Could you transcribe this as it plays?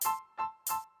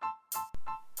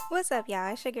What's up,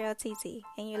 y'all? It's your girl TT,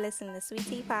 and you're listening to Sweet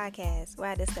Tea Podcast, where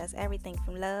I discuss everything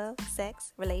from love,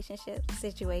 sex, relationships,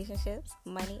 situationships,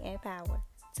 money, and power.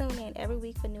 Tune in every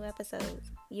week for new episodes.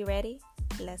 You ready?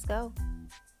 Let's go.